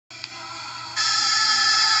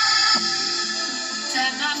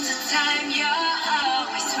time, you're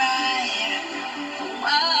always right.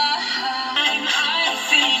 I'm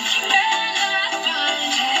thinking and I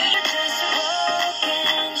find it. Just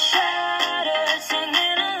broken shadows,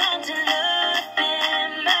 singing along to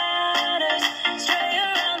nothing matters. Stray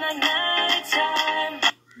around like nighttime.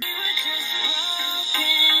 We were just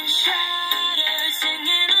broken shadows,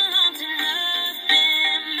 singing along to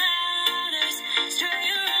nothing matters. Stray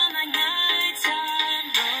around like nighttime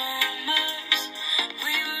rumors.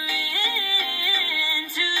 We were in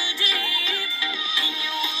too deep in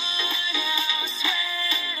your worn-out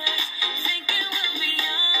sweaters, thinking we'll be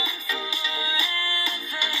young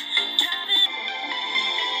forever. Driving.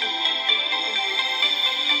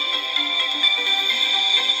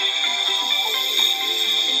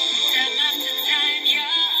 Time after time, you're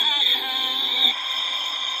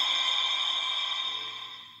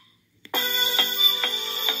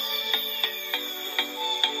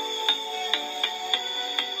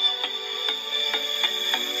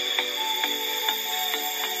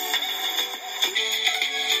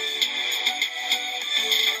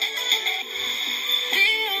the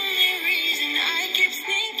only reason I keep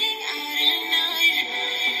sneaking out at night.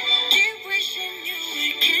 Keep wishing you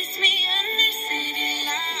would kiss me under city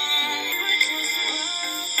lights. We were just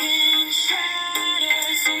broken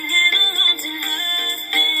shadows, singing along to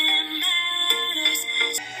nothing matters.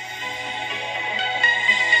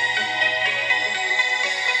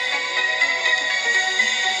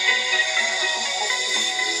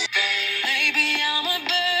 Maybe I'm a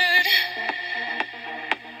bird,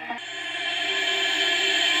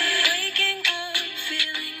 waking up,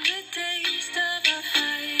 feeling the taste of a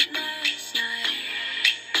fight last night.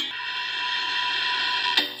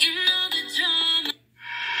 You know the drama,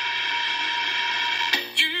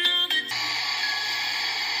 you know the.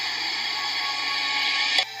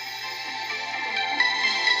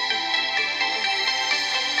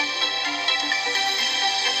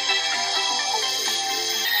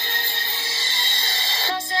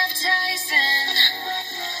 Myself Tyson,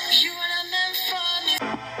 you what I meant for me.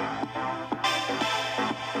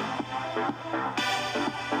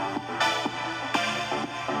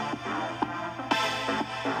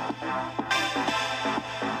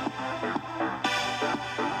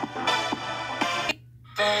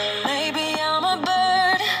 Maybe I'm a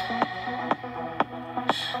bird,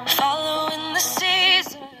 following the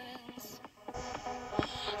seasons.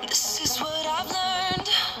 This is what I've learned.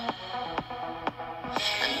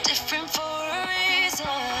 I'm different for a reason.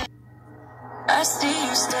 I see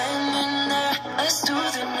you standing there, a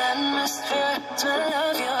soothing atmosphere. Smell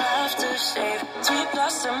of your aftershave, sweet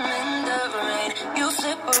blossom in the rain. You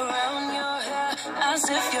flip around your hair as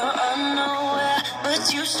if you're unaware,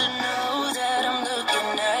 but you should know that I'm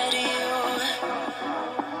looking at you.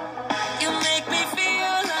 You make me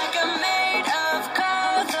feel like I'm made of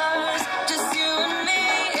colors. Just you and me,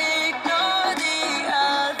 ignore the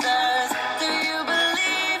others. Do you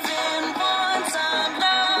believe in one-time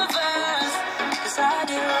lovers? 'Cause I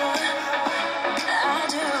do. I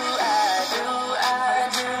do, I do, I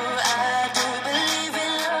do, I do believe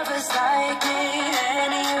in lovers like me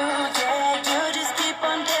and you. Yeah, you just keep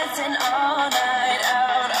on dancing all night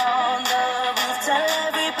out on the roof. Tell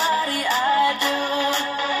everybody I do.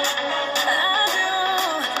 I do,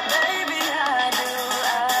 baby, I do,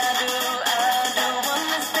 I do, I do.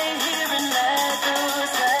 Wanna stay here and let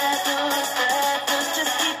loose, let loose, let loose.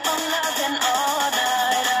 Just keep on loving all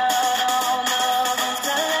night out on the roof.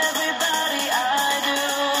 Tell everybody I do,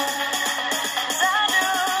 'cause I do.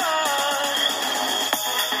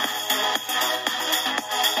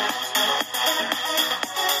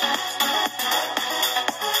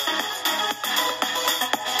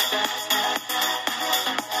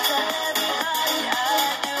 Tell everybody I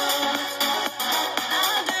do,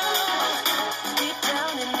 I do. Deep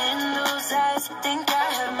down and in those eyes, think I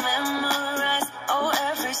have memorized, oh,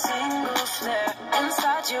 every single flare.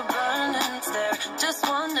 Inside your burning stare, just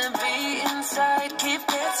wanna be inside.